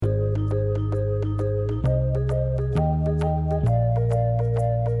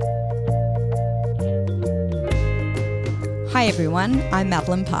Hi everyone, I'm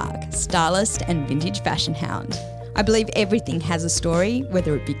Madeline Park, stylist and vintage fashion hound. I believe everything has a story,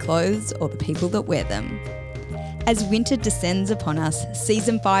 whether it be clothes or the people that wear them. As winter descends upon us,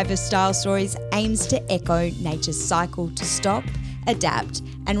 Season 5 of Style Stories aims to echo nature's cycle to stop, adapt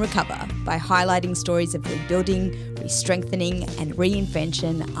and recover by highlighting stories of rebuilding, re-strengthening and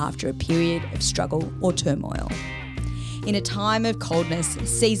reinvention after a period of struggle or turmoil. In a time of coldness,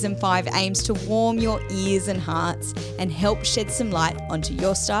 Season 5 aims to warm your ears and hearts and help shed some light onto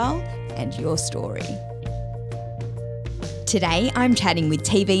your style and your story. Today, I'm chatting with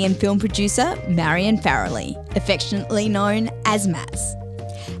TV and film producer Marion Farrelly, affectionately known as Maz.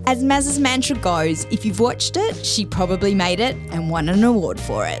 As Maz's mantra goes, if you've watched it, she probably made it and won an award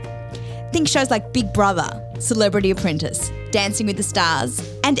for it. Think shows like Big Brother, Celebrity Apprentice, Dancing with the Stars,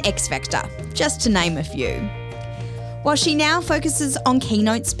 and X Factor, just to name a few. While she now focuses on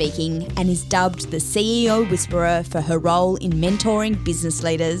keynote speaking and is dubbed the CEO Whisperer for her role in mentoring business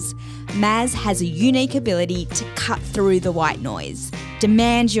leaders, Maz has a unique ability to cut through the white noise,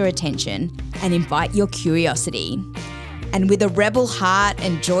 demand your attention, and invite your curiosity. And with a rebel heart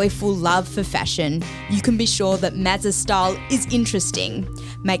and joyful love for fashion, you can be sure that Maz's style is interesting,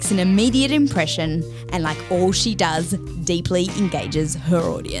 makes an immediate impression, and like all she does, deeply engages her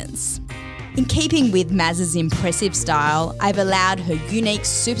audience. In keeping with Maz's impressive style, I've allowed her unique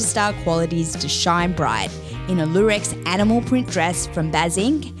superstar qualities to shine bright in a Lurex animal print dress from Baz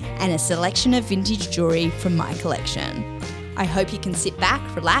Inc. and a selection of vintage jewellery from my collection. I hope you can sit back,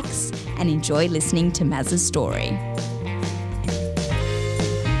 relax, and enjoy listening to Maz's story.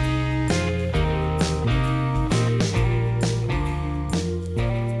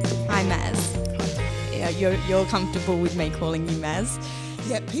 Hi, Maz. Yeah, you're comfortable with me calling you Maz?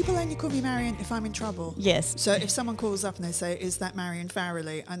 Yeah, people only call me Marion if I'm in trouble. Yes. So if someone calls up and they say, is that Marion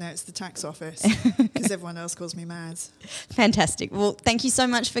Farrelly? I know it's the tax office because everyone else calls me Maz. Fantastic. Well, thank you so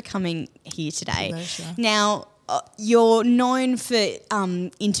much for coming here today. Pleasure. Now, you're known for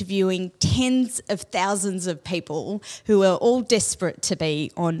interviewing tens of thousands of people who are all desperate to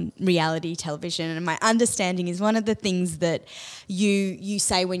be on reality television. And my understanding is one of the things that you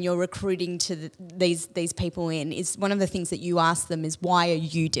say when you're recruiting to these people in is one of the things that you ask them is, why are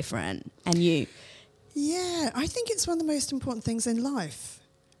you different? And you... Yeah, I think it's one of the most important things in life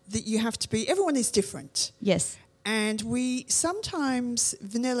that you have to be... Everyone is different. Yes. And we sometimes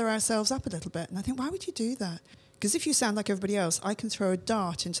vanilla ourselves up a little bit. And I think, why would you do that? Because if you sound like everybody else, I can throw a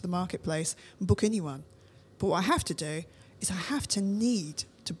dart into the marketplace and book anyone. But what I have to do is I have to need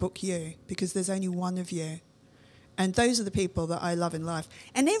to book you because there's only one of you. And those are the people that I love in life.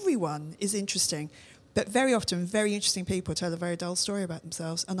 And everyone is interesting. But very often, very interesting people tell a very dull story about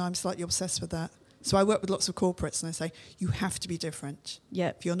themselves. And I'm slightly obsessed with that. So I work with lots of corporates and I say, you have to be different.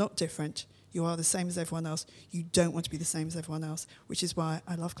 Yep. If you're not different, you are the same as everyone else. You don't want to be the same as everyone else, which is why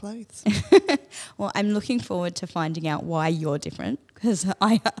I love clothes. Well, I'm looking forward to finding out why you're different because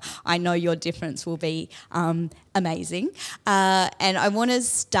I know your difference will be amazing. And I want to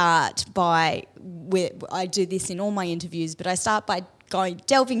start by, I do this in all my interviews, but I start by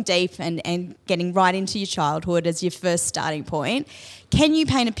delving deep and getting right into your childhood as your first starting point. Can you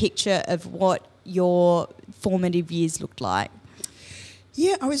paint a picture of what your formative years looked like?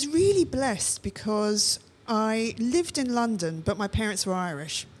 Yeah, I was really blessed because I lived in London, but my parents were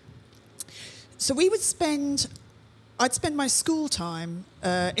Irish. So I'd spend my school time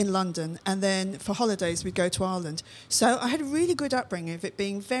in London, and then for holidays we'd go to Ireland. So I had a really good upbringing of it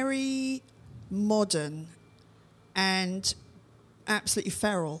being very modern and absolutely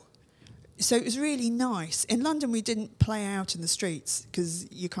feral. So it was really nice. In London we didn't play out in the streets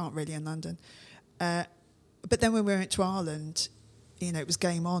because you can't really in London. But then when we went to Ireland, you know, it was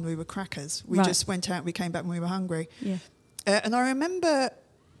game on. We were crackers. We just went out. We came back when we were hungry. Yeah. And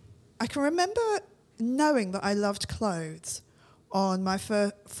I can remember knowing that I loved clothes on my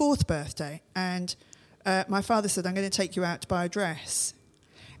fourth birthday. And my father said, I'm going to take you out to buy a dress.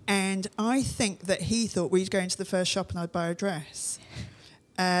 And I think that he thought we'd go into the first shop and I'd buy a dress.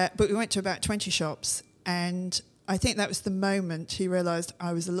 But we went to about 20 shops. And I think that was the moment he realised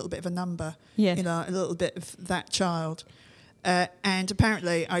I was a little bit of a number. Yeah. You know, a little bit of that child. And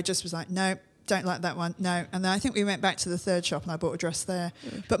apparently I just was like, no, don't like that one, no. And then I think we went back to the third shop and I bought a dress there.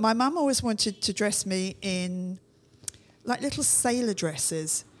 Mm. But my mum always wanted to dress me in like little sailor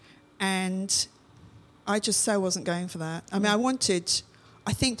dresses. And I just so wasn't going for that. I mean,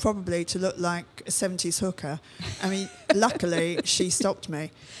 I think probably to look like a 70s hooker. I mean, luckily she stopped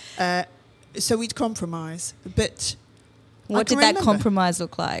me. So we'd compromise. But what did that compromise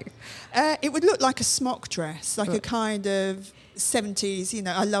look like? It would look like a smock dress, like a kind of 70s, you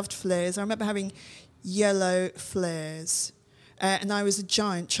know, I loved flares. I remember having yellow flares. And I was a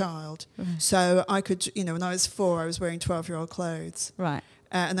giant child. So I could, when I was 4, I was wearing 12-year-old clothes. Right.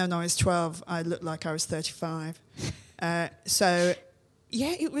 And then when I was 12, I looked like I was 35. So,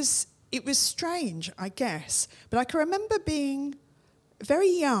 yeah, it was strange, I guess. But I can remember being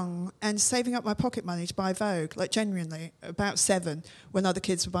very young and saving up my pocket money to buy Vogue, like genuinely, about 7, when other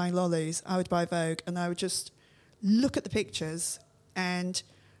kids were buying lollies. I would buy Vogue and I would just look at the pictures. And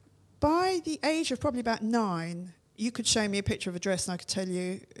by the age of probably about 9, you could show me a picture of a dress and I could tell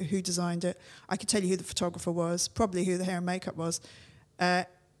you who designed it. I could tell you who the photographer was, probably who the hair and makeup was.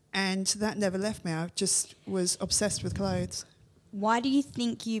 And that never left me. I just was obsessed with clothes. Why do you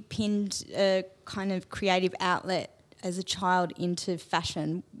think you pinned a kind of creative outlet as a child into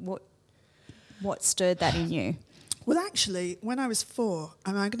fashion? What stirred that in you? Well, actually, when I was 4,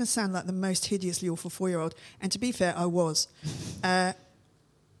 I'm going to sound like the most hideously awful 4-year-old, and to be fair, I was.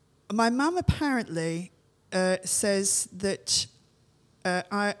 My mum apparently says that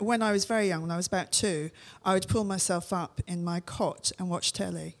when I was very young, when I was about 2, I would pull myself up in my cot and watch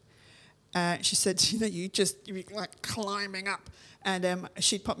telly. She said, you'd be like climbing up. And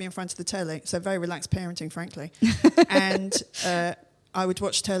she'd pop me in front of the telly. So very relaxed parenting, frankly. And I would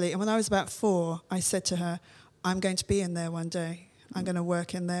watch telly. And when I was about 4, I said to her, I'm going to be in there one day. I'm going to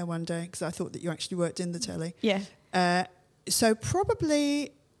work in there one day. Because I thought that you actually worked in the telly. Yeah. So I'd probably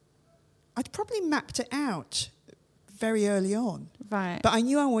mapped it out very early on. Right. But I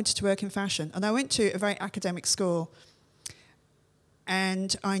knew I wanted to work in fashion. And I went to a very academic school.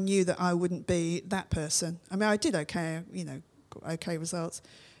 And I knew that I wouldn't be that person. I mean, I did okay, got okay results.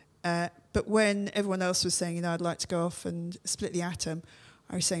 But when everyone else was saying, I'd like to go off and split the atom,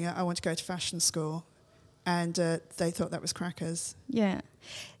 I was saying, I want to go to fashion school. And they thought that was crackers. Yeah.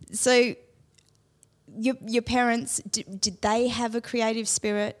 So your parents, did they have a creative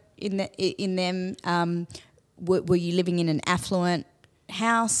spirit in them? Were you living in an affluent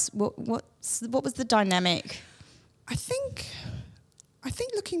house? What was the dynamic? I think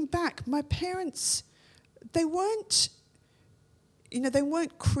looking back, my parents, they weren't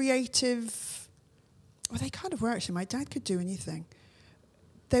creative. Well, they kind of were actually. My dad could do anything.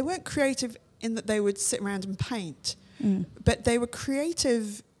 They weren't creative in that they would sit around and paint, but they were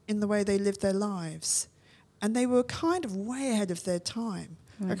creative in the way they lived their lives. And they were kind of way ahead of their time.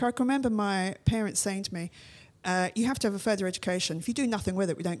 Like I can remember my parents saying to me, you have to have a further education. If you do nothing with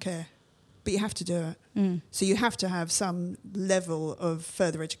it, we don't care. But you have to do it. So you have to have some level of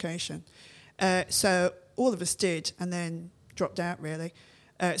further education. So all of us did, and then dropped out, really.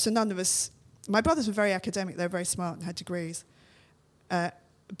 So none of us... My brothers were very academic. They were very smart and had degrees.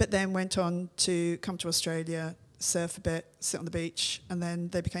 But then went on to come to Australia, surf a bit, sit on the beach, and then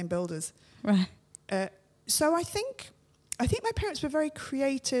they became builders. Right. So I think my parents were very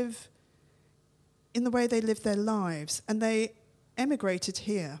creative in the way they lived their lives, and they emigrated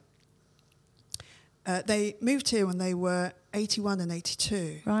here. They moved here when they were 81 and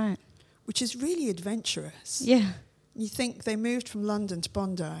 82. Right. Which is really adventurous. Yeah. You think they moved from London to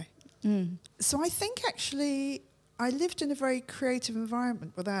Bondi. So I think actually I lived in a very creative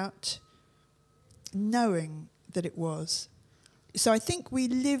environment without knowing that it was. So I think we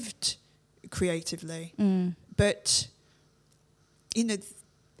lived creatively, but,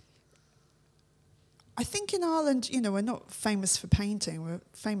 I think in Ireland, we're not famous for painting. We're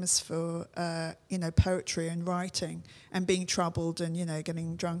famous for, poetry and writing and being troubled and,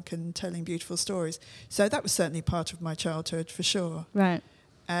 getting drunk and telling beautiful stories. So that was certainly part of my childhood, for sure. Right.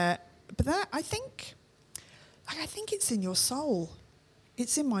 But that, I think it's in your soul.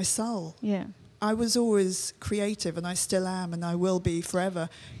 It's in my soul. Yeah. I was always creative, and I still am, and I will be forever,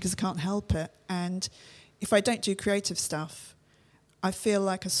 because I can't help it. And if I don't do creative stuff, I feel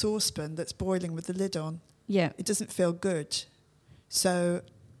like a saucepan that's boiling with the lid on. Yeah. It doesn't feel good. So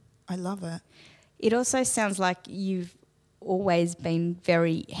I love it. It also sounds like you've always been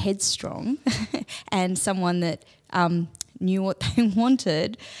very headstrong and someone that knew what they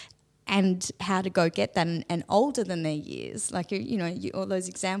wanted and how to go get that, and older than their years. Like, all those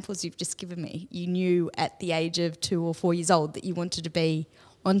examples you've just given me, you knew at the age of 2 or 4 years old that you wanted to be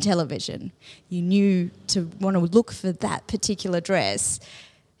on television. You knew to want to look for that particular dress.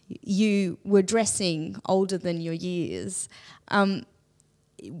 You were dressing older than your years.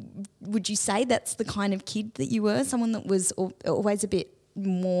 Would you say that's the kind of kid that you were? Someone that was always a bit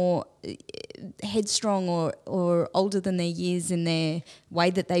more headstrong or older than their years in their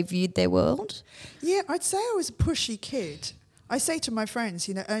way that they viewed their world? Yeah, I'd say I was a pushy kid. I say to my friends,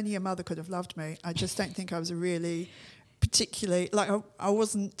 only your mother could have loved me. I just don't think I was a really particularly, like, I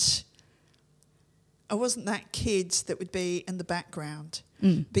wasn't that kid that would be in the background.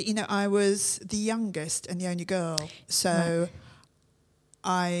 But, I was the youngest and the only girl. So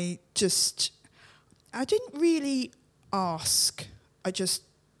I didn't really ask. I just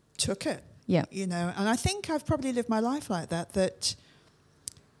took it. Yeah. You know, and I think I've probably lived my life like that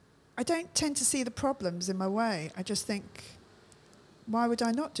I don't tend to see the problems in my way. I just think, why would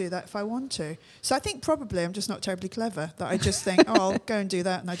I not do that if I want to? So I think probably I'm just not terribly clever, that I just think, I'll go and do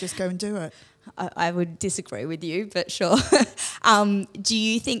that, and I just go and do it. I would disagree with you, but sure. Do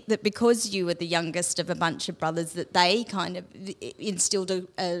you think that because you were the youngest of a bunch of brothers, that they kind of instilled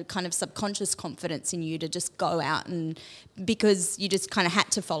a kind of subconscious confidence in you to just go out, and because you just kind of had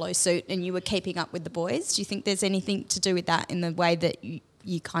to follow suit and you were keeping up with the boys? Do you think there's anything to do with that in the way that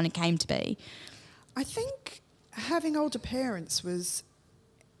you kind of came to be? I think having older parents was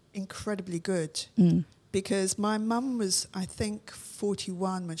incredibly good. Because my mum was, I think,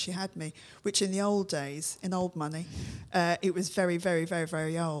 41 when she had me, which in the old days, in old money, it was very, very, very,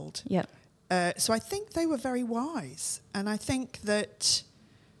 very old. Yeah. So I think they were very wise. And I think that,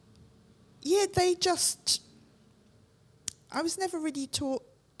 I was never really taught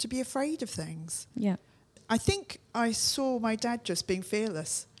to be afraid of things. Yeah. I think I saw my dad just being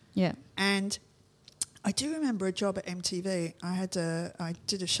fearless. Yeah. And I do remember a job at MTV. I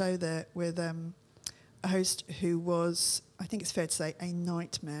did a show there with a host who was, I think it's fair to say, a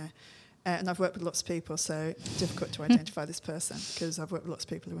nightmare. And I've worked with lots of people, so difficult to identify this person, because I've worked with lots of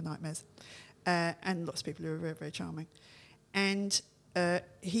people who are nightmares, and lots of people who are very, very charming. And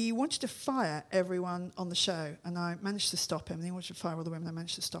he wanted to fire everyone on the show, and I managed to stop him. And he wanted to fire all the women, I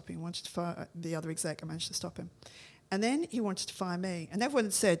managed to stop him. He wanted to fire the other exec, I managed to stop him. And then he wanted to fire me. And everyone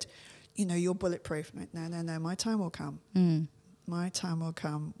had said, you know, you're bulletproof. No, my time will come. My time will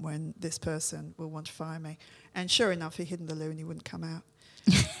come when this person will want to fire me. And sure enough, he hid in the loo and he wouldn't come out.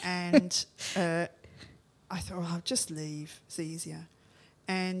 And I thought, I'll just leave. It's easier.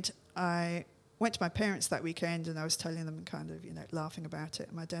 And I went to my parents that weekend and I was telling them and kind of, laughing about it.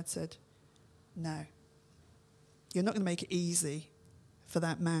 And my dad said, no, you're not going to make it easy for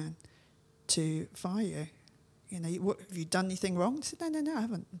that man to fire you. What, have you done anything wrong? I said, no, I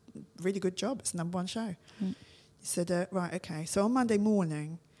haven't. Really good job. It's the number one show. He said, right, okay. So on Monday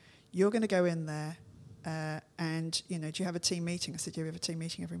morning, you're going to go in there and, do you have a team meeting? I said, yeah, we have a team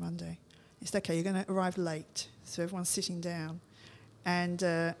meeting every Monday. He said, okay, you're going to arrive late. So everyone's sitting down. And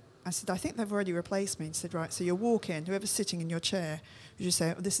I said, I think they've already replaced me. He said, right, so you'll walk in, whoever's sitting in your chair, you just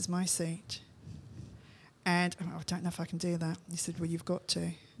say, this is my seat. And I don't know if I can do that. He said, well, you've got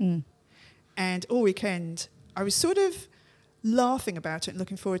to. And all weekend, I was sort of laughing about it and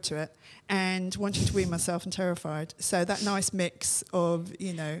looking forward to it and wanting to wee myself and terrified. So that nice mix of,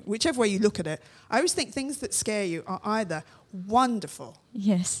 whichever way you look at it, I always think things that scare you are either wonderful.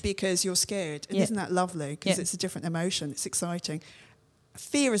 Yes. Because you're scared. And isn't that lovely? Because it's a different emotion. It's exciting.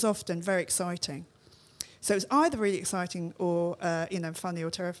 Fear is often very exciting. So it's either really exciting or, funny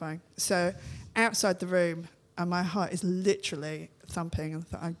or terrifying. So outside the room, and my heart is literally thumping, and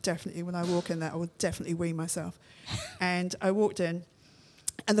I definitely, when I walk in there, I will definitely wee myself. And I walked in,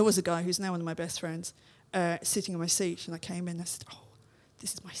 and there was a guy who's now one of my best friends sitting on my seat, and I came in and I said, oh,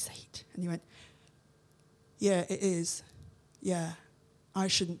 this is my seat. And he went, yeah, it is. Yeah, I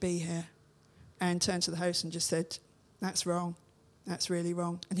shouldn't be here. And turned to the host and just said, that's wrong. That's really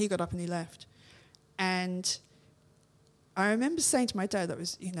wrong. And he got up and he left. And I remember saying to my dad that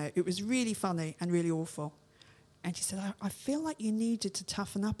was, it was really funny and really awful. And he said, I feel like you needed to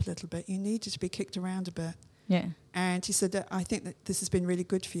toughen up a little bit. You needed to be kicked around a bit. Yeah. And he said, I think that this has been really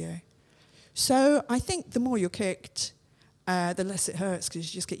good for you. So I think the more you're kicked, the less it hurts,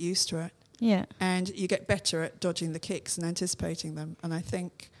 because you just get used to it. Yeah. And you get better at dodging the kicks and anticipating them. And I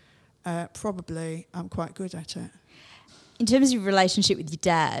think probably I'm quite good at it. In terms of your relationship with your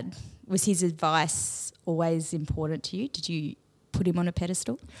dad, was his advice always important to you? Did you put him on a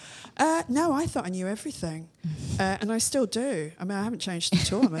pedestal? No, I thought I knew everything. And I still do. I mean, I haven't changed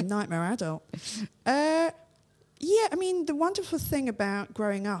at all. I'm a nightmare adult. The wonderful thing about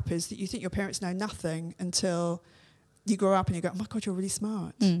growing up is that you think your parents know nothing until you grow up and you go, oh my God, you're really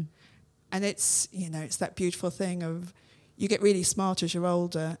smart. And it's, it's that beautiful thing of you get really smart as you're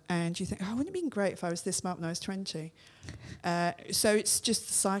older and you think, wouldn't it have been great if I was this smart when I was 20? So it's just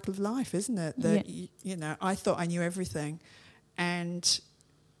the cycle of life, isn't it? That, I thought I knew everything. And,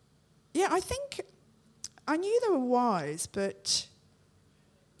 I think I knew they were wise, but,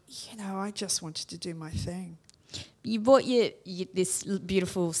 I just wanted to do my thing. You brought this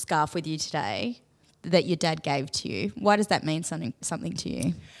beautiful scarf with you today that your dad gave to you. Why does that mean something to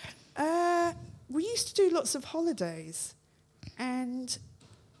you? We used to do lots of holidays. And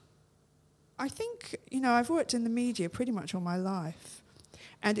I think, I've worked in the media pretty much all my life.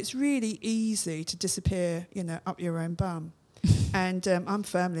 And it's really easy to disappear, up your own bum. And I'm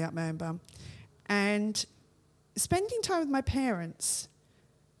firmly up my own bum. And spending time with my parents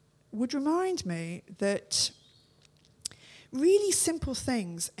would remind me that really simple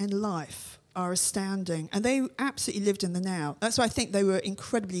things in life are astounding, and they absolutely lived in the now. That's why I think they were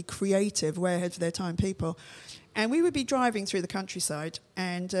incredibly creative, way ahead of their time people. And we would be driving through the countryside,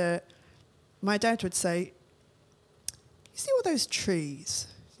 and my dad would say, "You see all those trees?"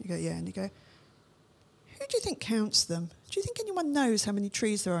 You go, "Yeah," and you go, "Who do you think counts them? Do you think anyone knows how many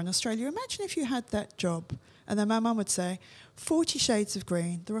trees there are in Australia? Imagine if you had that job." And then my mum would say, 40 shades of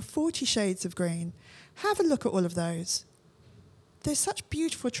green. There are 40 shades of green. Have a look at all of those. There's such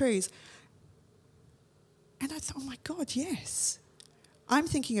beautiful trees. And I thought, oh my God, yes. I'm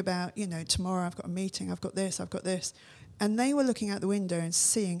thinking about, tomorrow I've got a meeting, I've got this. And they were looking out the window and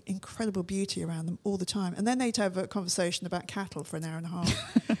seeing incredible beauty around them all the time. And then they'd have a conversation about cattle for an hour and a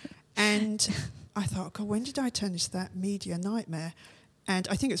half. And I thought, God, when did I turn into that media nightmare? And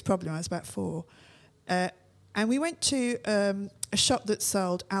I think it was probably when I was about 4. And we went to a shop that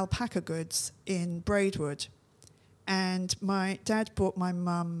sold alpaca goods in Braidwood. And my dad bought my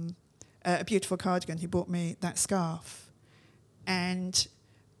mum a beautiful cardigan. He bought me that scarf. And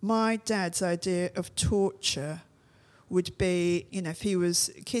my dad's idea of torture would be, if he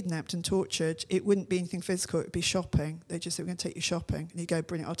was kidnapped and tortured, it wouldn't be anything physical, it would be shopping. They just said, "We're going to take you shopping." And he'd go,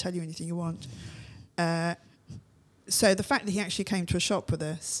 "Brilliant, I'll tell you anything you want." So the fact that he actually came to a shop with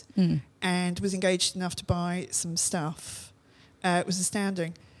us and was engaged enough to buy some stuff was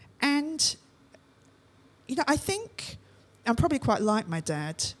astounding. And, I think I'm probably quite like my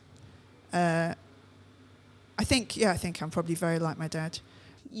dad. I think I'm probably very like my dad.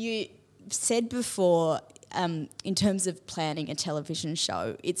 You said before, in terms of planning a television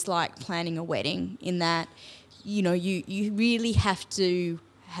show, it's like planning a wedding in that, you really have to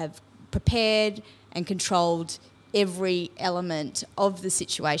have prepared and controlled every element of the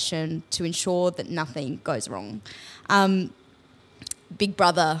situation to ensure that nothing goes wrong. Big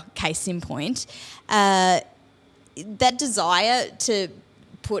Brother, case in point, that desire to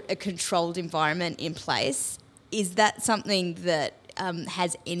put a controlled environment in place, is that something that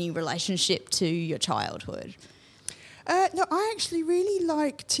has any relationship to your childhood? No, I actually really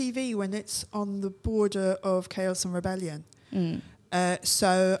like TV when it's on the border of chaos and rebellion.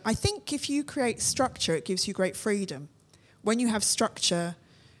 So I think if you create structure, it gives you great freedom. When you have structure,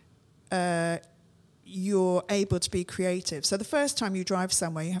 you're able to be creative. So the first time you drive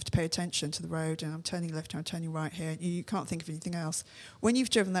somewhere, you have to pay attention to the road, and I'm turning left, I'm turning right here. You can't think of anything else. When you've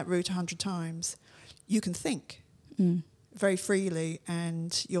driven that route 100 times, you can think very freely,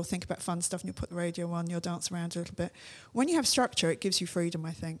 and you'll think about fun stuff, and you'll put the radio on, you'll dance around a little bit. When you have structure, it gives you freedom,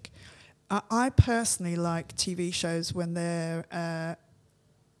 I think. I personally like TV shows when they're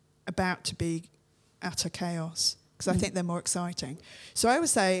about to be utter chaos, because I think they're more exciting. So I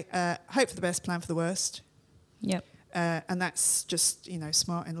always say, hope for the best, plan for the worst. Yep. And that's just,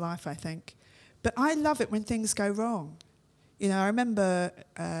 smart in life, I think. But I love it when things go wrong. I remember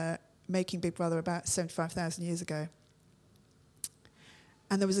making Big Brother about 75,000 years ago.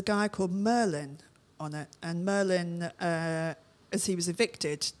 And there was a guy called Merlin on it. And Merlin, as he was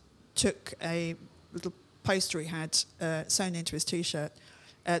evicted, took a little poster he had sewn into his T-shirt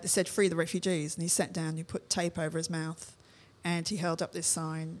that said, "Free the refugees." And he sat down, he put tape over his mouth, and he held up this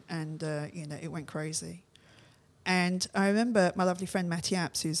sign, and, it went crazy. And I remember my lovely friend Matty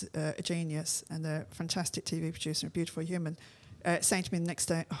Apps, who's a genius and a fantastic TV producer and a beautiful human, saying to me the next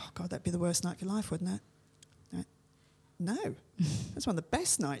day, "Oh, God, that'd be the worst night of your life, wouldn't it?" No, that's one of the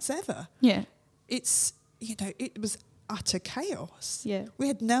best nights ever. Yeah. It's, it was utter chaos. Yeah. We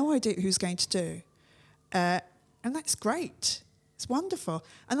had no idea who was going to do. And that's great. It's wonderful.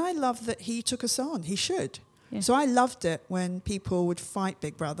 And I love that he took us on. He should. Yeah. So I loved it when people would fight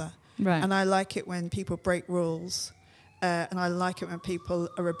Big Brother. Right. And I like it when people break rules. And I like it when people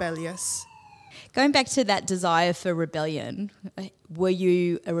are rebellious. Going back to that desire for rebellion, were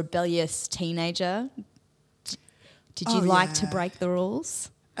you a rebellious teenager? Did you like to break the rules?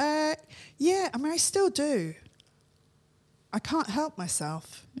 Yeah, I still do. I can't help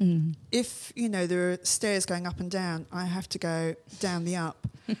myself. If, there are stairs going up and down, I have to go down the up.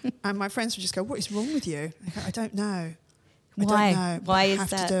 And my friends would just go, "What is wrong with you?" I go, "I don't know. Why? I don't know. Why is I have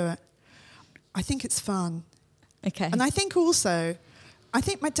that? to do it." I think it's fun. Okay. And I think also,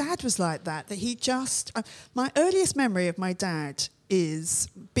 my dad was like that he just... my earliest memory of my dad is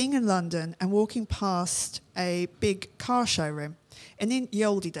being in London and walking past a big car showroom. And in the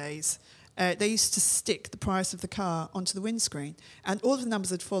oldie days, they used to stick the price of the car onto the windscreen, and all of the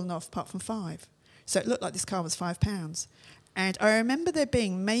numbers had fallen off apart from 5. So it looked like this car was £5. And I remember there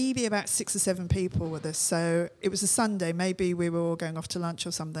being maybe about 6 or 7 people with us. So it was a Sunday, maybe we were all going off to lunch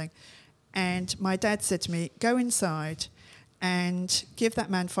or something. And my dad said to me, go inside and give that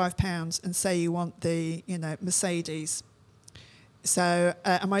man £5 and say you want the, Mercedes. So,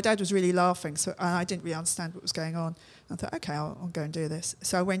 and my dad was really laughing, so I didn't really understand what was going on. I thought, okay, I'll go and do this.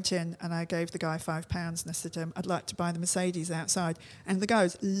 So I went in and I gave the guy £5 and I said to him, I'd like to buy the Mercedes outside. And the guy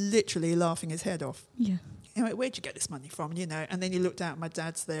was literally laughing his head off. Yeah. Where'd you get this money from, And then he looked out, my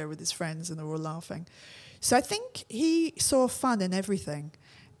dad's there with his friends and they're all laughing. So I think he saw fun in everything.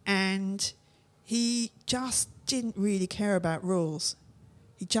 And he just didn't really care about rules.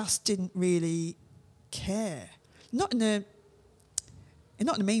 He just didn't really care. Not in a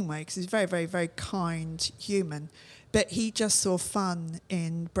mean way, because he's a very, very, very kind human. But he just saw fun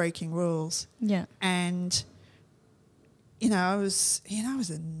in breaking rules. Yeah. And, I was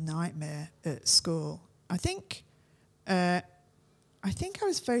a nightmare at school. I think I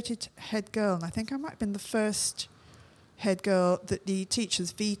was voted head girl, and I think I might have been the first head girl that the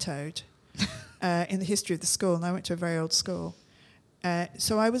teachers vetoed in the history of the school, and I went to a very old school.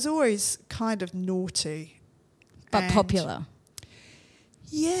 So I was always kind of naughty. But popular.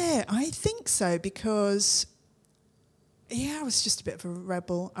 Yeah, I think so, because, I was just a bit of a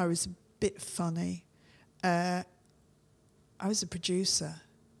rebel. I was a bit funny. I was a producer.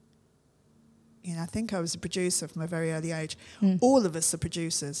 I think I was a producer from a very early age. All of us are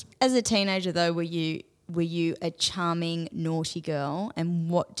producers. As a teenager, though, were you a charming, naughty girl?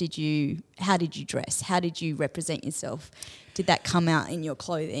 And how did you dress? How did you represent yourself? Did that come out in your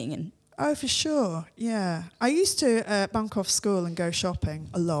clothing? And Oh, for sure, yeah. I used to bunk off school and go shopping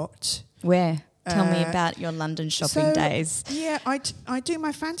a lot. Where? Tell me about your London shopping days. Yeah, I do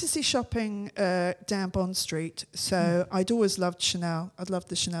my fantasy shopping down Bond Street. So I'd always loved Chanel. I'd loved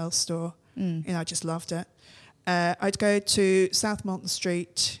the Chanel store. I just loved it. I'd go to South Molton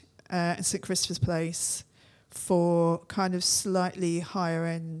Street and St Christopher's Place for kind of slightly higher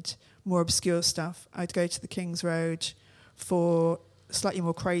end, more obscure stuff. I'd go to the King's Road for slightly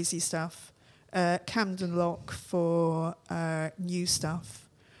more crazy stuff. Camden Lock for new stuff.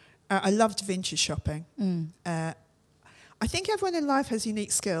 I loved vintage shopping. I think everyone in life has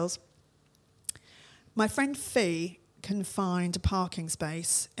unique skills. My friend Fee can find a parking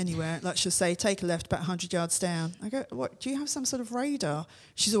space anywhere. Like she'll say, take a left about 100 yards down. I go, what, do you have some sort of radar?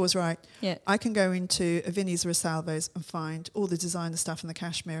 She's always right. Yeah. I can go into a Vinnie's or a Salvo's and find all the designer stuff and the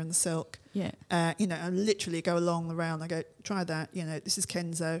cashmere and the silk. Yeah. I literally go along the rail and I go, try that, this is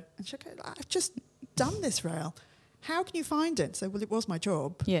Kenzo. And she'll go, I've just done this rail. How can you find it? So, well, it was my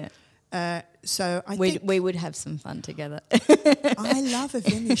job. Yeah. So I think we would have some fun together. I love a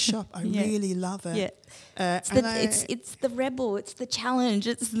Vinnie shop. I really love it. Yeah. It's the rebel. It's the challenge.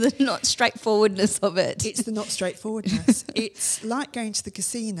 It's the not straightforwardness of it. It's the not straightforwardness. It's like going to the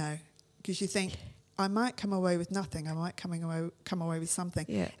casino, because you think, I might come away with nothing. I might come away with something.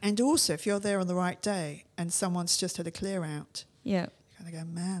 Yeah. And also, if you're there on the right day and someone's just had a clear out, yeah, you kind of go,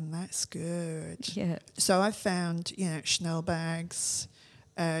 man, that's good. Yeah. So I found, Chanel bags,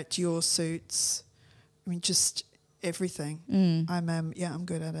 Dior suits. I mean, just everything. I'm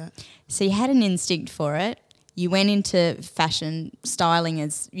good at it. So you had an instinct for it. You went into fashion styling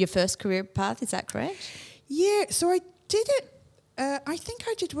as your first career path. Is that correct? Yeah. So I did it. I think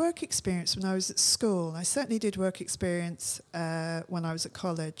I did work experience when I was at school. I certainly did work experience when I was at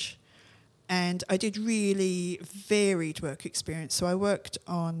college. And I did really varied work experience. So I worked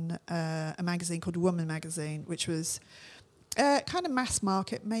on a magazine called Woman Magazine, which was kind of mass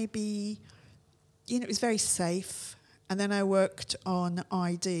market, maybe, it was very safe. And then I worked on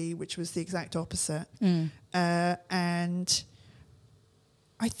ID, which was the exact opposite. And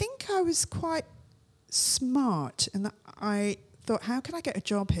I think I was quite smart in that I thought, how can I get a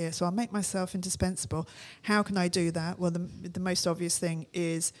job here? So I'll make myself indispensable. How can I do that? Well, the most obvious thing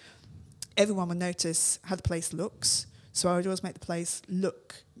is everyone will notice how the place looks. So I would always make the place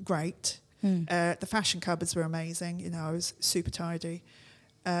look great. The fashion cupboards were amazing. I was super tidy.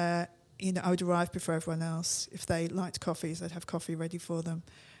 I would arrive before everyone else. If they liked coffees, I'd have coffee ready for them.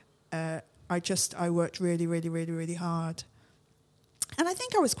 I worked really, really, really, really hard. And I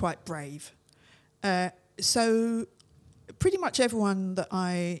think I was quite brave. So pretty much everyone that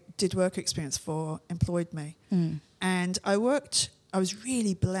I did work experience for employed me. And I was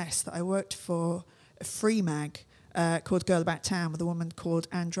really blessed that I worked for a free mag called Girl About Town with a woman called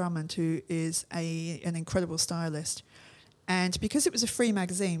Anne Drummond, who is an incredible stylist. And because it was a free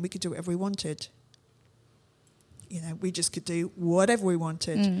magazine, we could do whatever we wanted. We just could do whatever we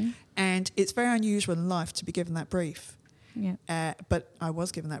wanted. And it's very unusual in life to be given that brief. Yeah. But I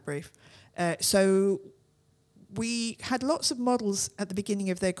was given that brief. So we had lots of models at the beginning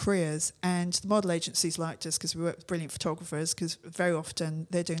of their careers, and the model agencies liked us because we worked with brilliant photographers, because very often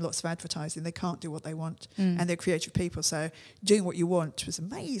they're doing lots of advertising. They can't do what they want, and they're creative people, so doing what you want was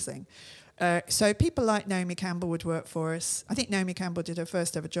amazing. So people like Naomi Campbell would work for us. I think Naomi Campbell did her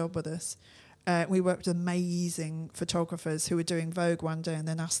first ever job with us. We worked with amazing photographers who were doing Vogue one day and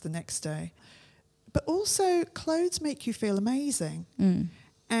then us the next day. But also, clothes make you feel amazing.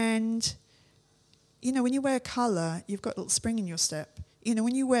 And you know, when you wear colour, you've got a little spring in your step. You know,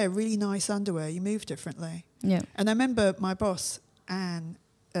 when you wear really nice underwear, you move differently. Yeah. And I remember my boss, Anne,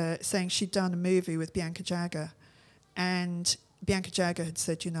 saying she'd done a movie with Bianca Jagger. And Bianca Jagger had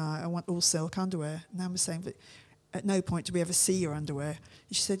said, you know, I want all silk underwear. And Anne was saying, but at no point do we ever see your underwear.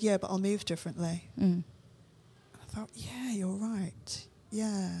 And she said, yeah, but I'll move differently. I thought, yeah, you're right.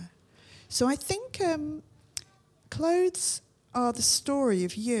 Yeah. So I think clothes are the story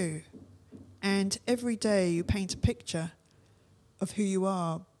of you. And every day you paint a picture of who you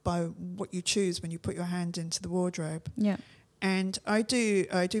are by what you choose when you put your hand into the wardrobe. Yeah. And I do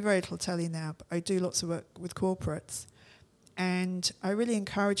very little telly now, but I do lots of work with corporates. And I really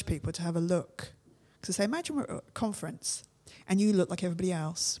encourage people to have a look. Because I say, imagine we're at a conference and you look like everybody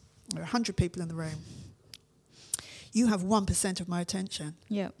else. There are 100 people in the room. You have 1% of my attention.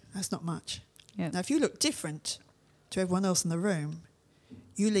 Yeah. That's not much. Yeah. Now, if you look different to everyone else in the room,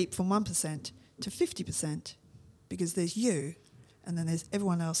 you leap from 1% to 50%, because there's you and then there's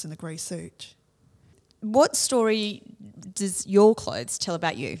everyone else in a grey suit. What story does your clothes tell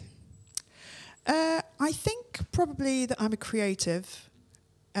about you? I think probably that I'm a creative,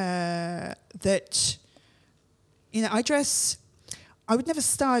 that, you know, I would never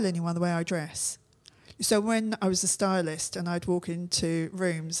style anyone the way I dress. So when I was a stylist and I'd walk into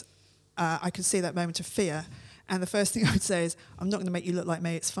rooms, I could see that moment of fear. And the first thing I would say is, I'm not going to make you look like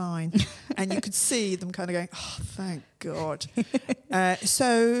me, it's fine. And you could see them kind of going, oh, thank God.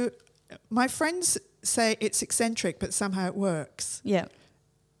 So my friends say it's eccentric, but somehow it works. Yeah.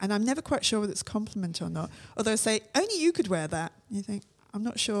 And I'm never quite sure whether it's a compliment or not. Although I say, only you could wear that. And you think, I'm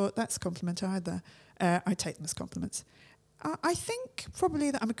not sure that's a compliment either. I take them as compliments. I think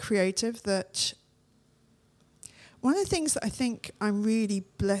probably that I'm a creative, that one of the things that I think I'm really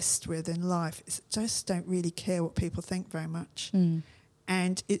blessed with in life is I just don't really care what people think very much.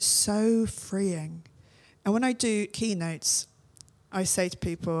 And it's so freeing. And when I do keynotes, I say to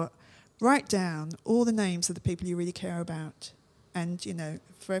people, write down all the names of the people you really care about. And, you know,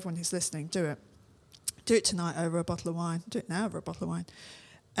 for everyone who's listening, do it. Do it tonight over a bottle of wine. Do it now over a bottle of wine.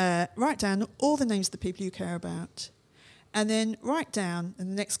 Write down all the names of the people you care about. And then write down in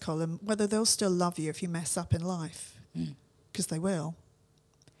the next column whether they'll still love you if you mess up in life. Because they will.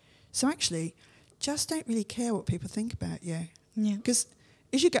 So actually, just don't really care what people think about you. Yeah. Because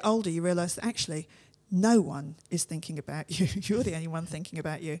as you get older, you realise that actually no one is thinking about you. You're the only one thinking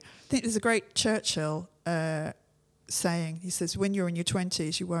about you. I think there's a great Churchill saying. He says, when you're in your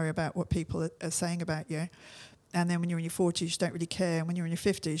 20s, you worry about what people are saying about you. And then when you're in your 40s, you don't really care. And when you're in your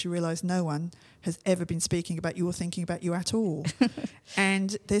 50s, you realise no one has ever been speaking about you or thinking about you at all.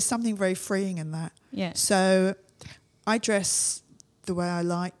 And there's something very freeing in that. Yeah. So I dress the way I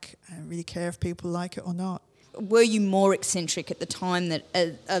like. I don't really care if people like it or not. Were you more eccentric at the time that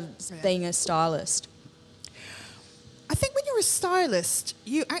of being a stylist? I think when you're a stylist,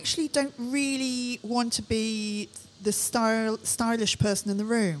 you actually don't really want to be the stylish person in the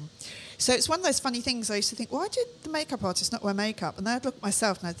room. So it's one of those funny things. I used to think, why did the makeup artist not wear makeup? And then I'd look at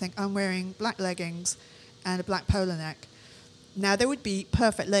myself and I'd think, I'm wearing black leggings and a black polo neck. Now, there would be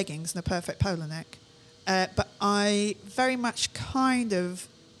perfect leggings and a perfect polo neck. But I very much kind of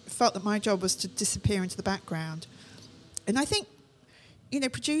felt that my job was to disappear into the background. And I think, you know,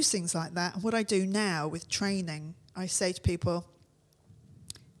 producing's like that. And what I do now with training, I say to people,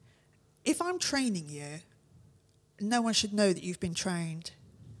 if I'm training you, no one should know that you've been trained.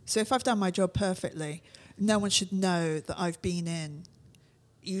 So if I've done my job perfectly, no one should know that I've been in.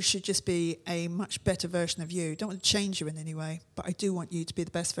 You should just be a much better version of you. Don't want to change you in any way, but I do want you to be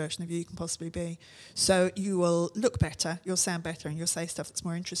the best version of you can possibly be. So you will look better, you'll sound better, and you'll say stuff that's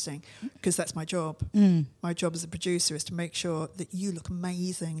more interesting, because that's my job. My job as a producer is to make sure that you look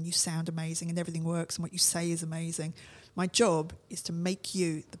amazing and you sound amazing and everything works and what you say is amazing. My job is to make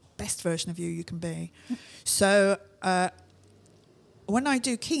you the best version of you can be. So when I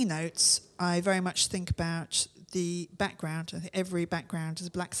do keynotes, I very much think about the background. I think every background is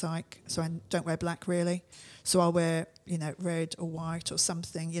a black psych, so I don't wear black really. So I'll wear, you know, red or white or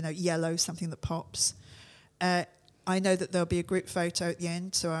something, you know, yellow, something that pops. I know that there'll be a group photo at the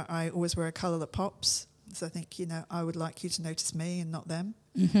end, so I always wear a colour that pops. So I think, you know, I would like you to notice me and not them.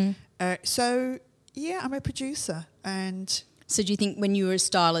 So Yeah, I'm a producer, and So do you think when you were a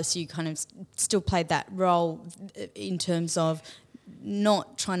stylist, you kind of still played that role in terms of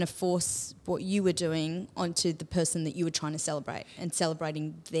not trying to force what you were doing onto the person that you were trying to celebrate and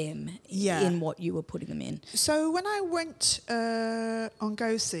celebrating them in what you were putting them in? So when I went on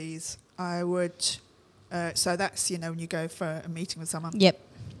go-sees, I would... so that's, when you go for a meeting with someone. Yep.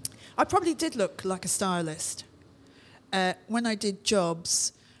 I probably did look like a stylist. When I did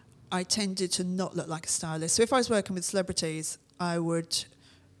jobs, I tended to not look like a stylist. So if I was working with celebrities, I would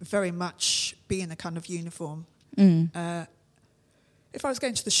very much be in a kind of uniform. If I was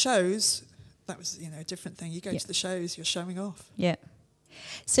going to the shows, that was, a different thing. You go to the shows, you're showing off. Yeah.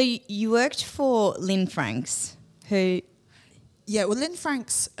 So you worked for Lynn Franks, who... Yeah, well, Lynn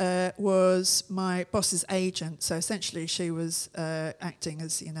Franks was my boss's agent. So essentially she was acting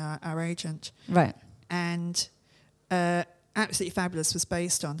as, our agent. Right. And Absolutely Fabulous was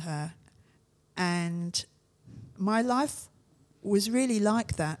based on her. And my life was really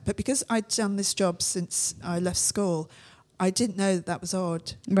like that. But because I'd done this job since I left school, I didn't know that was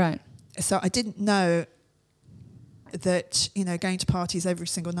odd. Right. So I didn't know that, going to parties every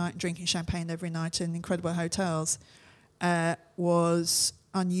single night and drinking champagne every night in incredible hotels was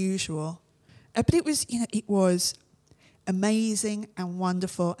unusual. But it was, it was amazing and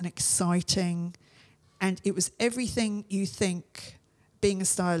wonderful and exciting. And it was everything you think being a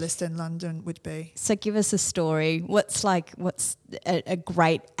stylist in London would be. So give us a story. What's a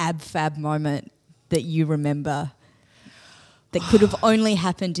great ab-fab moment that you remember that could have only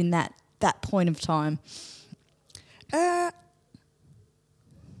happened in that point of time? I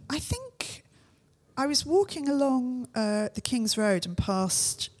think I was walking along the King's Road and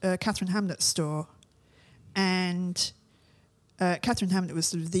past Catherine Hamnett's store, and Catherine Hamnett was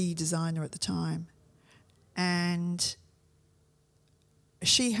sort of the designer at the time, and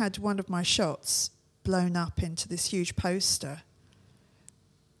she had one of my shots blown up into this huge poster.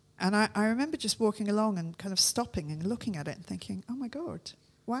 And I remember just walking along and kind of stopping and looking at it and thinking, oh my God,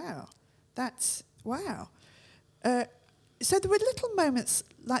 wow, that's, wow. So there were little moments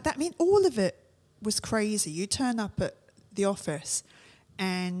like that. I mean, all of it was crazy. You turn up at the office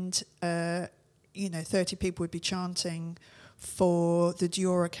and, 30 people would be chanting for the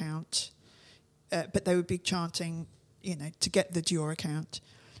Dior account, but they would be chanting, to get the Dior account.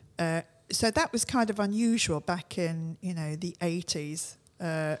 So that was kind of unusual back in, the 80s.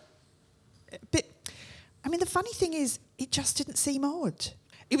 But, I mean, the funny thing is, it just didn't seem odd.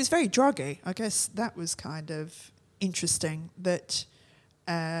 It was very druggy. I guess that was kind of interesting that,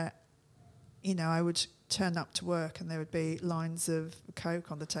 I would turn up to work and there would be lines of Coke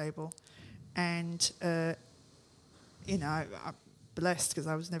on the table. And, I'm blessed because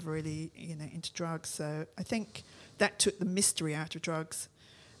I was never really, into drugs. So I think that took the mystery out of drugs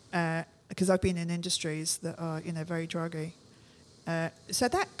because I've been in industries that are, very druggy. So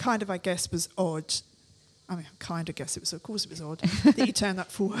that kind of, I guess, was odd. I mean, I kind of guess it was, of course it was odd, that you turn up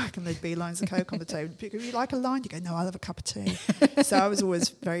for work and there'd be lines of Coke on the table. If you like a line, you go, no, I'll have a cup of tea. So I was always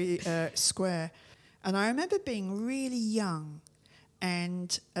very square. And I remember being really young,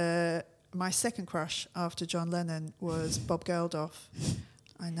 and my second crush after John Lennon was Bob Geldof.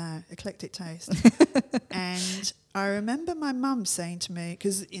 I know, eclectic taste. And I remember my mum saying to me,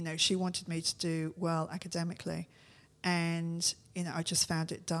 because, she wanted me to do well academically, and, I just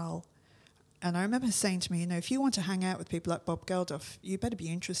found it dull. And I remember her saying to me, if you want to hang out with people like Bob Geldof, you better be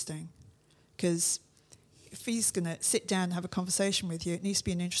interesting. Because if he's going to sit down and have a conversation with you, it needs to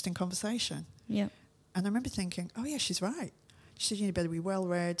be an interesting conversation. Yeah. And I remember thinking, oh, yeah, she's right. She said, you better be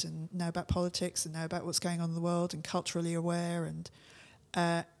well-read and know about politics and know about what's going on in the world and culturally aware. And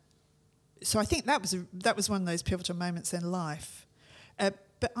so I think that was one of those pivotal moments in life.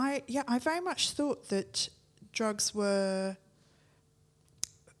 But I very much thought that drugs were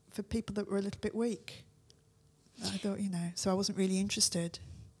for people that were a little bit weak. I thought, so I wasn't really interested.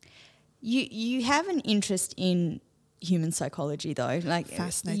 You have an interest in human psychology, though. Like,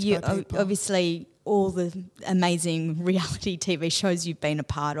 fascinated by people. Obviously, all the amazing reality TV shows you've been a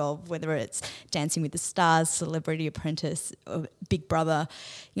part of, whether it's Dancing with the Stars, Celebrity Apprentice, or Big Brother,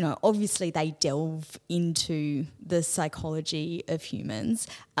 obviously they delve into the psychology of humans.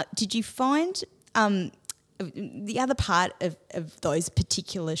 Did you find... the other part of those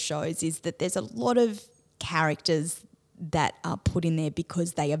particular shows is that there's a lot of characters that are put in there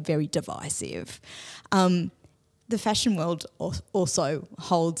because they are very divisive. The fashion world also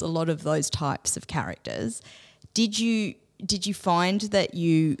holds a lot of those types of characters. Did you find that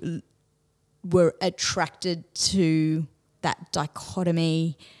you were attracted to that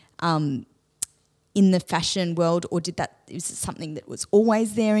dichotomy in the fashion world, or is it something that was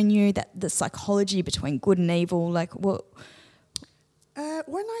always there in you, that the psychology between good and evil? Like what?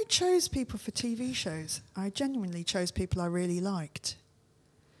 When I chose people for TV shows, I genuinely chose people I really liked.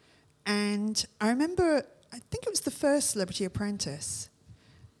 And I remember, I think it was the first Celebrity Apprentice,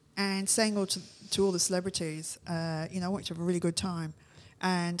 and saying to all the celebrities, I want you to have a really good time.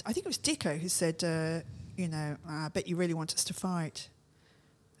 And I think it was Dicko who said, I bet you really want us to fight.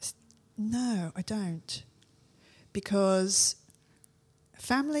 No, I don't. Because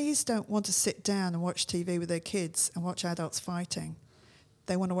families don't want to sit down and watch TV with their kids and watch adults fighting.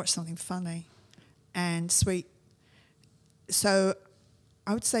 They want to watch something funny and sweet. So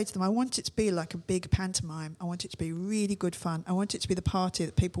I would say to them, I want it to be like a big pantomime. I want it to be really good fun. I want it to be the party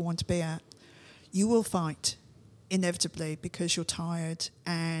that people want to be at. You will fight, inevitably, because you're tired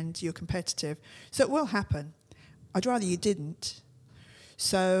and you're competitive. So it will happen. I'd rather you didn't.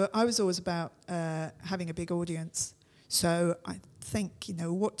 So I was always about having a big audience. So I think,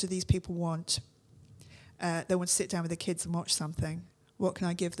 what do these people want? They want to sit down with their kids and watch something. What can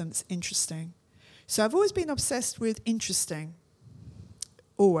I give them that's interesting? So I've always been obsessed with interesting.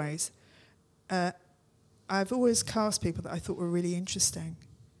 Always. I've always cast people that I thought were really interesting.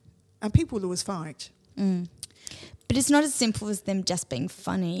 And people will always fight. Mm. But it's not as simple as them just being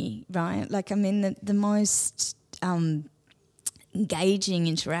funny, right? Like, I mean, the most engaging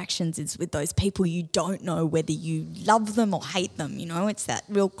interactions is with those people you don't know whether you love them or hate them, It's that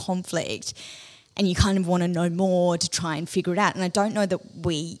real conflict. And you kind of want to know more to try and figure it out. And I don't know that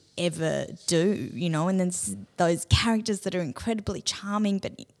we ever do, And then those characters that are incredibly charming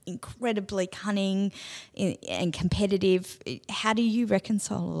but incredibly cunning and competitive. How do you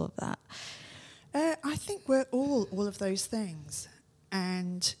reconcile all of that? I think we're all of those things.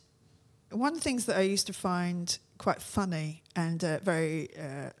 And one of the things that I used to find quite funny and very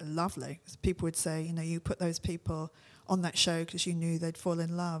lovely is people would say, you put those people on that show because you knew they'd fall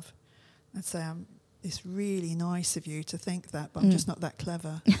in love. I'd say, it's really nice of you to think that, but I'm just not that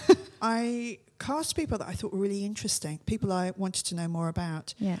clever. I cast people that I thought were really interesting, people I wanted to know more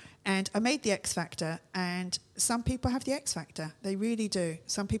about. Yeah. And I made the X Factor, and some people have the X Factor. They really do.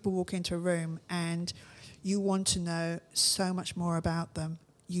 Some people walk into a room and you want to know so much more about them.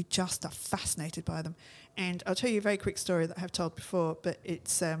 You just are fascinated by them. And I'll tell you a very quick story that I have told before, but it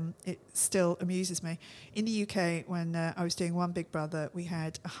still amuses me. In the UK, when I was doing One Big Brother, we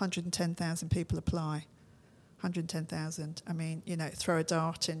had 110,000 people apply. 110,000. I mean, throw a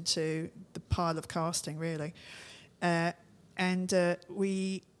dart into the pile of casting, really. And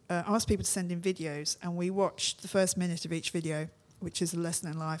we asked people to send in videos, and we watched the first minute of each video, which is a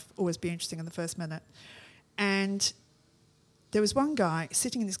lesson in life. Always be interesting in the first minute. And there was one guy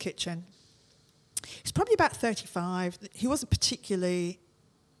sitting in his kitchen. He's probably about 35. He wasn't particularly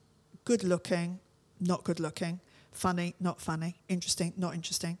good-looking, not good-looking, funny, not funny, interesting, not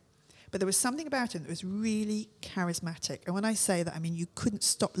interesting. But there was something about him that was really charismatic. And when I say that, I mean you couldn't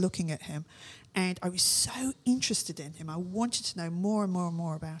stop looking at him. And I was so interested in him. I wanted to know more and more and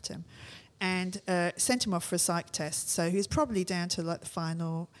more about him. And sent him off for a psych test. So he was probably down to like the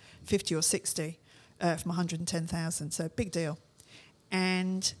final 50 or 60 from 110,000. So big deal.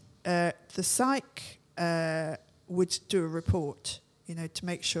 And the psych would do a report, to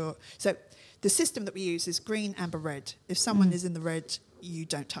make sure. So the system that we use is green, amber, red. If someone is in the red, you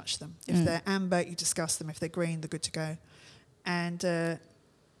don't touch them. If they're amber, you discuss them. If they're green, they're good to go. And the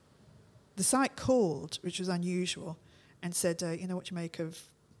psych called, which was unusual, and said, what do you make of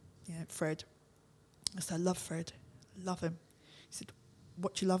Fred? I said, I love Fred. I love him. He said,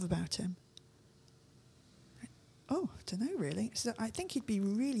 what do you love about him? Oh, I don't know, really. He said, I think he'd be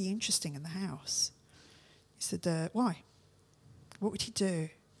really interesting in the house. He said, why? What would he do?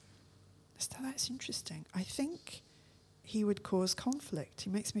 I said, oh, that's interesting. I think he would cause conflict. He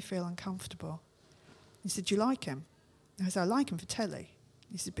makes me feel uncomfortable. He said, do you like him? I said, I like him for telly.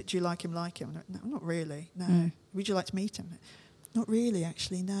 He said, but do you like him? I went, no, not really, no. Would you like to meet him? Not really,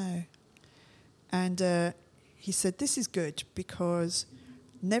 actually, no. And he said, this is good because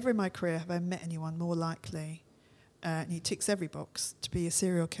never in my career have I met anyone more likely, and he ticks every box, to be a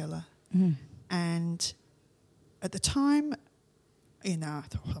serial killer. And at the time, I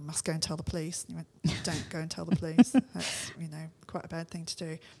thought, well, I must go and tell the police. And he went, don't go and tell the police. That's, quite a bad thing to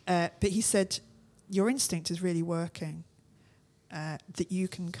do. But he said, your instinct is really working, that you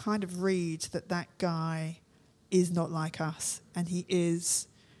can kind of read that guy is not like us, and he is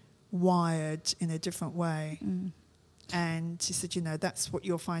wired in a different way. And he said, that's what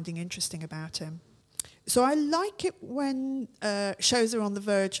you're finding interesting about him. So I like it when shows are on the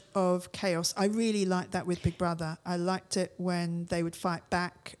verge of chaos. I really liked that with Big Brother. I liked it when they would fight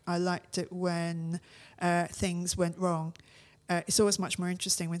back. I liked it when things went wrong. It's always much more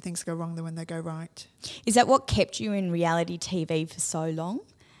interesting when things go wrong than when they go right. Is that what kept you in reality TV for so long?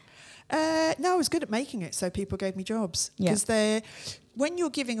 No, I was good at making it, so people gave me jobs. Yeah. Because when you're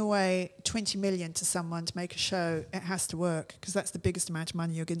giving away 20 million to someone to make a show, it has to work, because that's the biggest amount of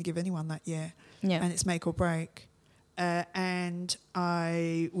money you're going to give anyone that year. Yeah. And it's make or break. And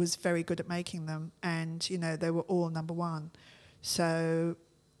I was very good at making them, and, you know, they were all number one. So,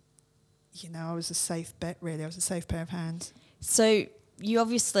 you know, I was a safe bet, really. I was a safe pair of hands. So you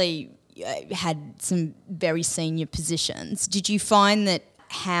obviously had some very senior positions. Did you find that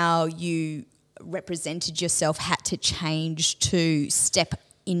how you represented yourself had to change to step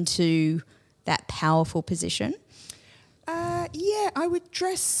into that powerful position? Yeah, I would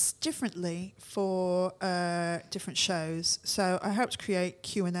dress differently for different shows. So I helped create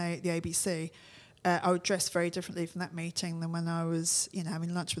Q&A at the ABC. I would dress very differently from that meeting than when I was, you know,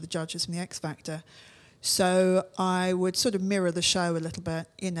 having lunch with the judges from the X Factor. So I would sort of mirror the show a little bit.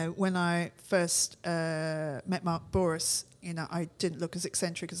 You know, when I first met Mark Boris, you know, I didn't look as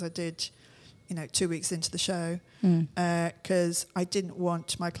eccentric as I did, you know, 2 weeks into the show, because I didn't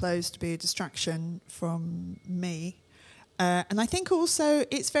want my clothes to be a distraction from me. And I think also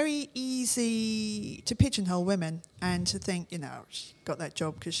it's very easy to pigeonhole women and to think, you know, she got that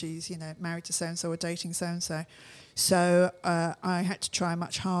job because she's, you know, married to so-and-so or dating so-and-so. So I had to try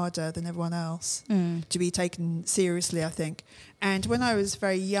much harder than everyone else to be taken seriously, I think. And when I was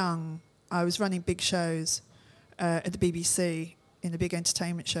very young, I was running big shows at the BBC, in the big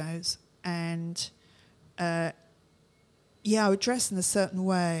entertainment shows. And, I would dress in a certain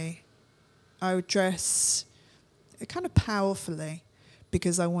way. I would dress kind of powerfully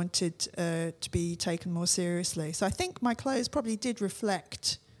because I wanted to be taken more seriously. So I think my clothes probably did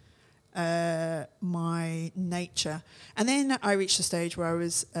reflect my nature. And then I reached a stage where I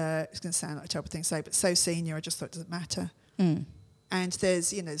was, it's going to sound like a terrible thing to say, but so senior, I just thought it doesn't matter. And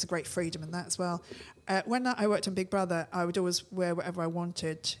there's, you know, there's a great freedom in that as well. When I worked on Big Brother, I would always wear whatever I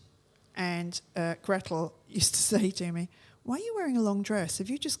wanted. And Gretel used to say to me, "Why are you wearing a long dress? Have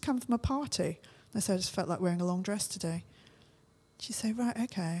you just come from a party?" And I said, "I just felt like wearing a long dress today." She'd say, "Right,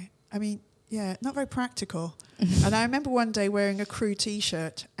 okay." I mean, yeah, not very practical. And I remember one day wearing a crew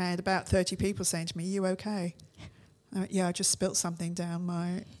T-shirt and about 30 people saying to me, "Are you okay?" I went, "Yeah, I just spilt something down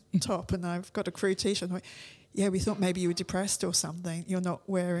my top and I've got a crew T-shirt." I went, "Yeah, we thought maybe you were depressed or something. You're not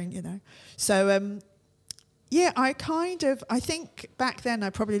wearing, you know." So, I think back then I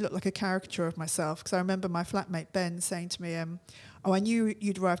probably looked like a caricature of myself, because I remember my flatmate Ben saying to me, "Oh, I knew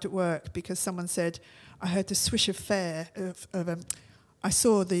you'd arrived at work because someone said, I heard the swish of fur I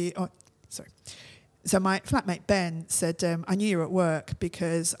saw the..." Oh, sorry. So my flatmate Ben said, "I knew you were at work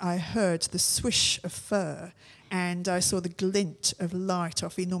because I heard the swish of fur and I saw the glint of light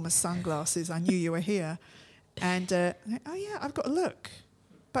off enormous sunglasses. I knew you were here." And, "Oh yeah, I've got a look."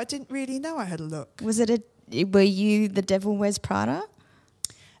 But I didn't really know I had a look. Were you the Devil Wears Prada?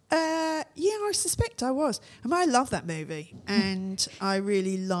 Yeah, I suspect I was. I mean, I love that movie, and I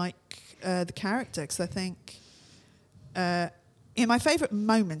really like the character, because I think... my favourite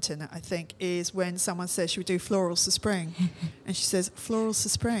moment in it, I think, is when someone says she would do florals for spring, and she says, "Florals for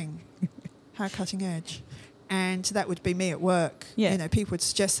spring, how cutting edge." And that would be me at work. Yeah. You know, people would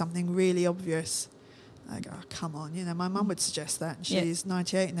suggest something really obvious. Like, "Oh, come on." You know, my mum would suggest that, and she's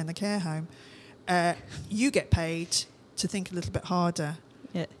 98 and in a care home. You get paid to think a little bit harder.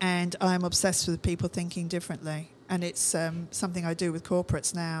 Yeah. And I'm obsessed with people thinking differently. And it's something I do with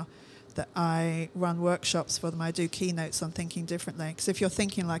corporates now, that I run workshops for them. I do keynotes on thinking differently. Because if you're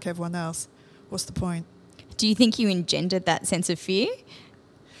thinking like everyone else, what's the point? Do you think you engendered that sense of fear?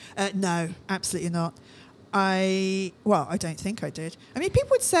 No, absolutely not. I don't think I did. I mean,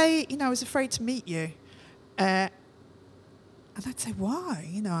 people would say, you know, "I was afraid to meet you." And I'd say, "Why?"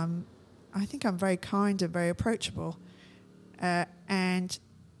 You know, I think I'm very kind and very approachable. And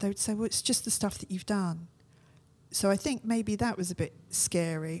they would say, "Well, it's just the stuff that you've done." So I think maybe that was a bit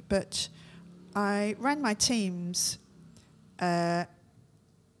scary. But I ran my teams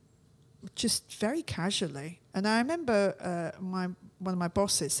just very casually. And I remember one of my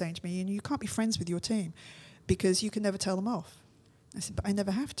bosses saying to me, "You can't be friends with your team because you can never tell them off." I said, "But I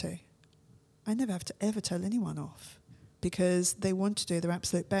never have to. I never have to ever tell anyone off, because they want to do their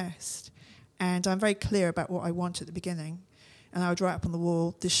absolute best. And I'm very clear about what I want at the beginning. And I would write up on the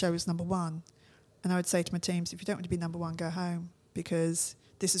wall, 'This show is number one.' And I would say to my teams, 'If you don't want to be number one, go home, because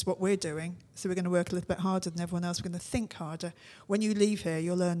this is what we're doing, so we're going to work a little bit harder than everyone else. We're going to think harder. When you leave here,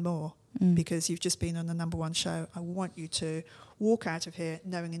 you'll earn more because you've just been on the number one show. I want you to walk out of here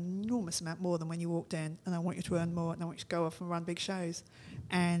knowing an enormous amount more than when you walked in, and I want you to earn more, and I want you to go off and run big shows.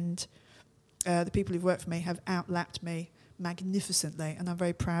 And the people who've worked for me have outlapped me magnificently, and I'm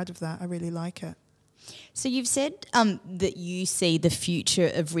very proud of that. I really like it. So you've said that you see the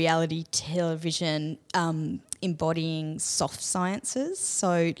future of reality television embodying soft sciences,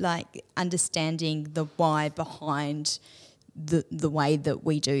 so like understanding the why behind the way that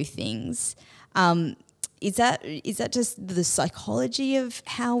we do things. Is that just the psychology of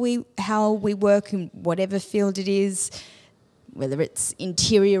how we work in whatever field it is, whether it's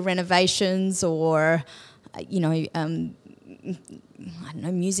interior renovations or I don't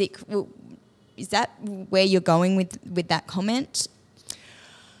know, music? Is that where you're going with that comment?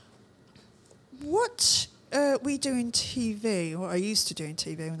 What we do in TV, what I used to do in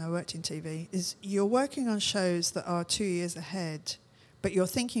TV when I worked in TV, is you're working on shows that are 2 years ahead, but you're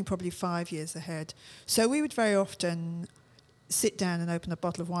thinking probably 5 years ahead. So we would very often sit down and open a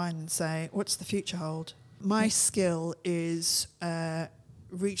bottle of wine and say, what's the future hold? My skill is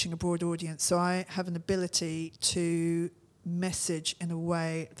reaching a broad audience, so I have an ability to message in a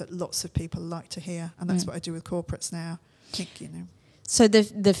way that lots of people like to hear, and that's what I do with corporates now. I think, So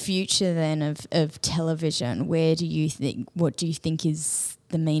the future then of television, what do you think is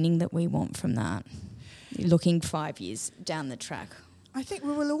the meaning that we want from that? You're looking 5 years down the track. I think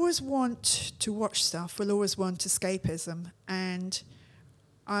we will always want to watch stuff. We'll always want escapism, and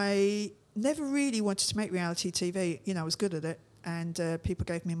I never really wanted to make reality TV. I was good at it, and people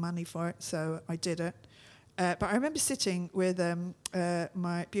gave me money for it, so I did it. But I remember sitting with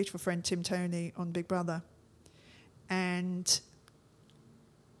my beautiful friend Tim Toney on Big Brother, and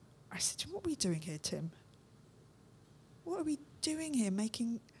I said, what are we doing here, Tim? What are we doing here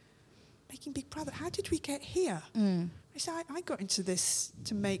making Big Brother? How did we get here? I said, I got into this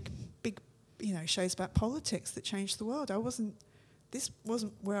to make big, shows about politics that changed the world. This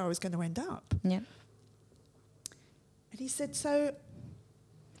wasn't where I was going to end up. Yeah. And he said, so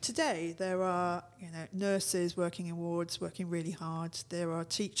today there are, nurses working in wards, working really hard. There are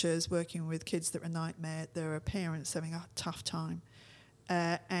teachers working with kids that are a nightmare. There are parents having a tough time.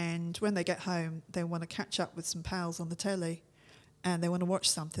 And when they get home, they want to catch up with some pals on the telly, and they want to watch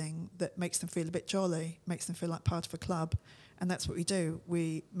something that makes them feel a bit jolly, makes them feel like part of a club. And that's what we do.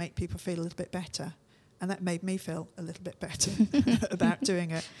 We make people feel a little bit better. And that made me feel a little bit better about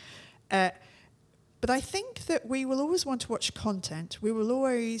doing it. But I think that we will always want to watch content. We will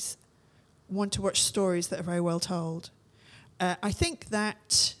always want to watch stories that are very well told. I think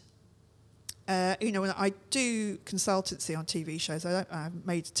that, when I do consultancy on TV shows, I haven't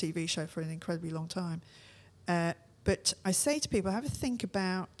made a TV show for an incredibly long time, but I say to people, have a think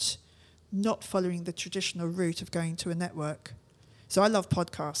about not following the traditional route of going to a network. So I love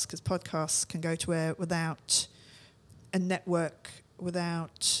podcasts, because podcasts can go to air without a network,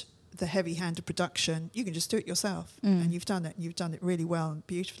 without the heavy hand of production. You can just do it yourself, and you've done it, and you've done it really well and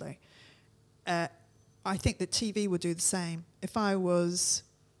beautifully. I think that TV will do the same. If I was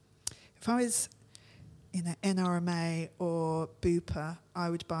NRMA or Bupa, I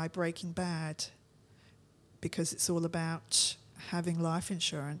would buy Breaking Bad, because it's all about having life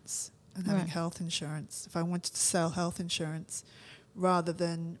insurance and having health insurance. If I wanted to sell health insurance, rather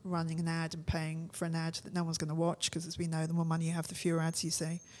than running an ad and paying for an ad that no one's going to watch, because as we know, the more money you have, the fewer ads you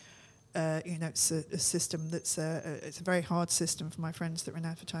see. It's a system that's it's a very hard system for my friends that are in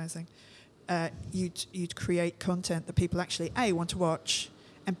advertising. You'd create content that people actually A, want to watch,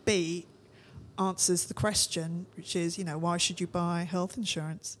 and B, answers the question, which is, why should you buy health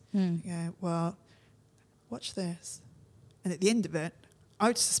insurance? Well, watch this. And at the end of it, I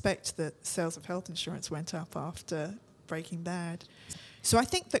would suspect that sales of health insurance went up after Breaking Bad. So I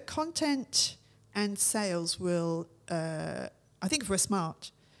think that content and sales will, I think if we're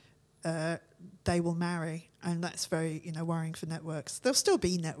smart, they will marry, and that's very, worrying for networks. There'll still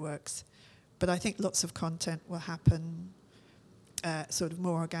be networks, but I think lots of content will happen sort of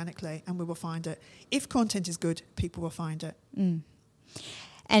more organically, and we will find it. If content is good, people will find it. And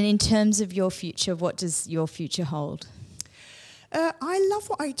in terms of your future, what does your future hold? I love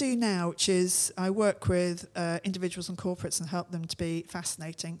what I do now, which is I work with individuals and corporates and help them to be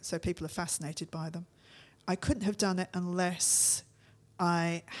fascinating, so people are fascinated by them. I couldn't have done it unless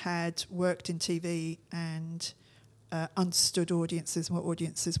I had worked in TV and understood audiences and what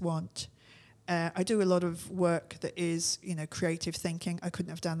audiences want. I do a lot of work that is, creative thinking. I couldn't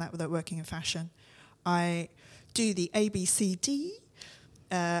have done that without working in fashion. I do the ABCD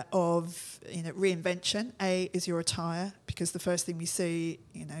of reinvention. A is your attire, because the first thing we see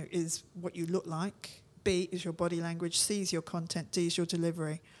is what you look like. B is your body language. C is your content. D is your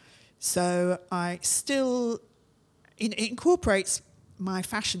delivery. So I still it incorporates my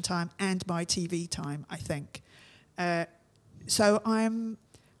fashion time and my TV time, I think. So I'm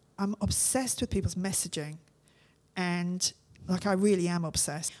obsessed with people's messaging, and I really am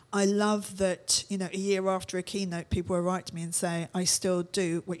obsessed. I love that, a year after a keynote, people will write to me and say, I still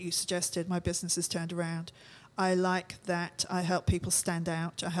do what you suggested, my business has turned around. I like that I help people stand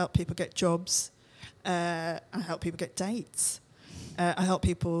out, I help people get jobs, I help people get dates, I help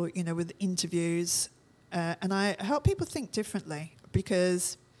people, with interviews, and I help people think differently,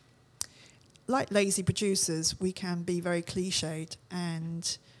 because like lazy producers, we can be very cliched,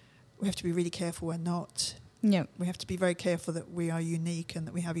 and we have to be really careful we're not. Yep. We have to be very careful that we are unique and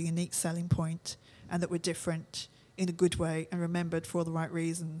that we have a unique selling point and that we're different in a good way and remembered for all the right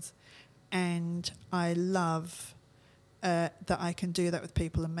reasons. And I love that I can do that with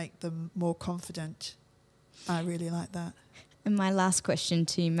people and make them more confident. I really like that. And my last question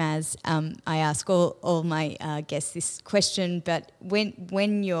to you, Maz, I ask all my guests this question, but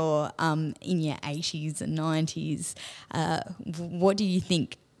when you're in your 80s and 90s, what do you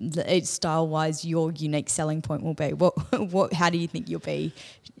think style-wise your unique selling point will be? How do you think you'll be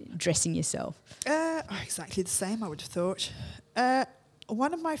dressing yourself? Exactly the same, I would have thought.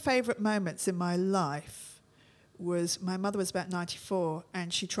 One of my favourite moments in my life was my mother was about 94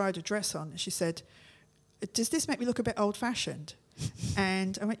 and she tried a dress on and she said, does this make me look a bit old-fashioned?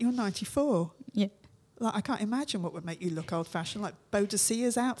 And I went, you're 94. Yeah. I can't imagine what would make you look old-fashioned, like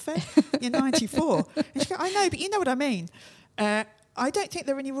Boadicea's outfit. You're 94. And she goes, I know, but you know what I mean. I don't think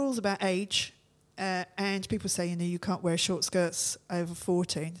there are any rules about age. And people say, you can't wear short skirts over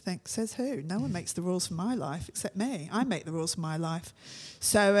 40. And you think, says who? No one makes the rules for my life except me. I make the rules for my life.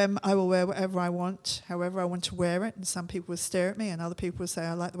 So I will wear whatever I want, however I want to wear it. And some people will stare at me and other people will say,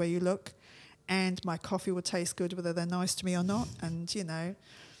 I like the way you look. And my coffee will taste good whether they're nice to me or not. And,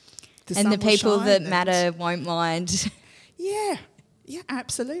 the people that matter won't mind. Yeah,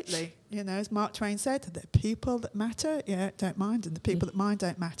 absolutely. As Mark Twain said, the people that matter, don't mind, and the people that mind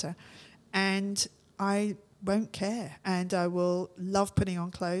don't matter. And I won't care, and I will love putting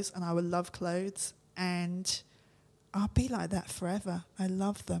on clothes, and I will love clothes, and I'll be like that forever. I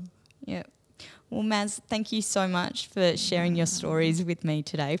love them. Yeah. Well, Maz, thank you so much for sharing your stories with me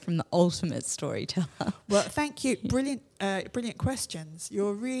today from the ultimate storyteller. Well, thank you. Brilliant questions.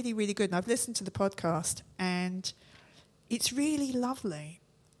 You're really, really good. And I've listened to the podcast, and it's really lovely.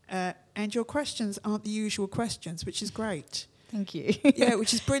 And your questions aren't the usual questions, which is great. Thank you. Yeah,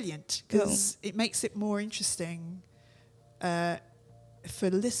 which is brilliant, because it makes it more interesting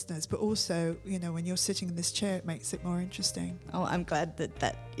for listeners, but also, when you're sitting in this chair, it makes it more interesting. Oh, I'm glad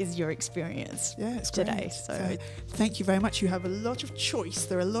that is your experience it's today. Great. So thank you very much. You have a lot of choice.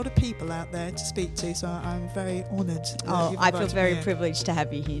 There are a lot of people out there to speak to, so I'm very honoured. I feel very privileged to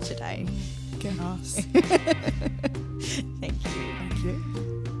have you here today. Get us. Thank you. Thank you.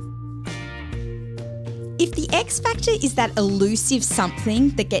 If the X factor is that elusive something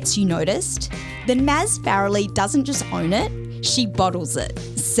that gets you noticed, then Maz Farrelly doesn't just own it, she bottles it,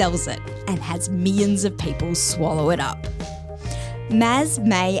 sells it, and has millions of people swallow it up. Maz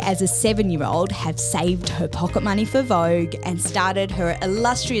may, as a 7-year-old, have saved her pocket money for Vogue and started her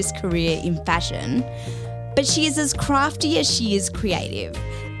illustrious career in fashion, but she is as crafty as she is creative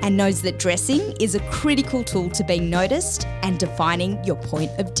and knows that dressing is a critical tool to being noticed and defining your point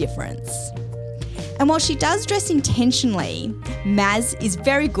of difference. And while she does dress intentionally, Maz is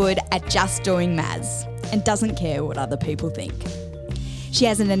very good at just doing Maz and doesn't care what other people think. She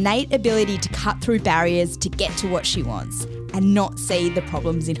has an innate ability to cut through barriers to get to what she wants and not see the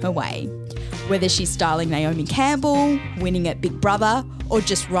problems in her way. Whether she's styling Naomi Campbell, winning at Big Brother, or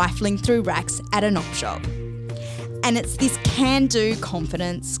just rifling through racks at an op shop. And it's this can-do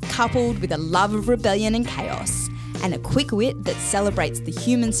confidence coupled with a love of rebellion and chaos and a quick wit that celebrates the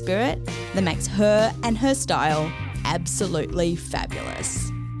human spirit that makes her and her style absolutely fabulous.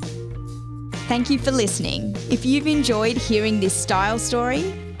 Thank you for listening. If you've enjoyed hearing this style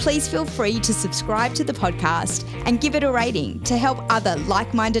story, please feel free to subscribe to the podcast and give it a rating to help other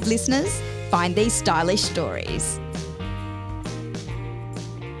like-minded listeners find these stylish stories.